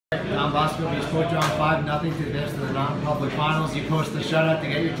Bosco, but you spoke you on 5-0 to advance to the non-public finals. You coached the shutout to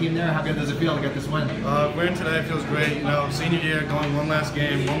get your team there. How good does it feel to get this win? Winning today feels great. You know, senior year, going one last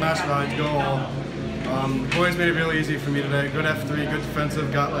game, one last ride to go all. The boys made it really easy for me today. Good F3, good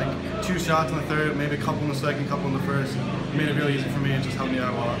defensive. Got like 2 shots in the third, maybe a couple in the second, couple in the first. Made it really easy for me and just helped me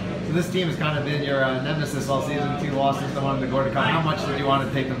out a lot. So this team has kind of been your nemesis all season. 2 losses to one in the Gordon Cup. How much did you want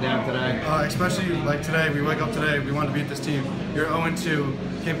to take them down today? Especially like today, we wake up today, we want to beat this team. You're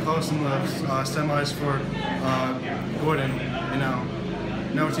 0-2, came close in the semis for Gordon. You know,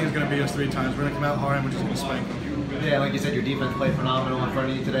 no team's going to beat us 3 times. We're going to come out hard and we're just going to spank them. Yeah, like you said, your defense played phenomenal in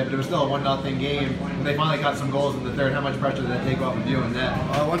front of you today, but it was still a 1-0 game. When they finally got some goals in the third, how much pressure did that take off of you in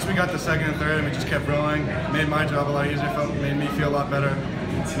that? Once we got the second and third and we just kept rolling, made my job a lot easier, made me feel a lot better.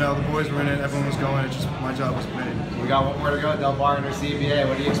 You know, the boys were in it, everyone was going, it just, my job was made. We got one more to go, Del Bar and her CBA.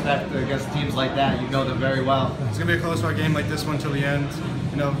 What do you expect against teams like that? You know them very well. It's going to be a close game like this one till the end.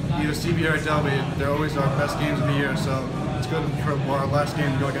 You know, either CBA or Del, they're always our best games of the year, so it's good for our last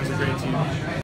game to go against a great team.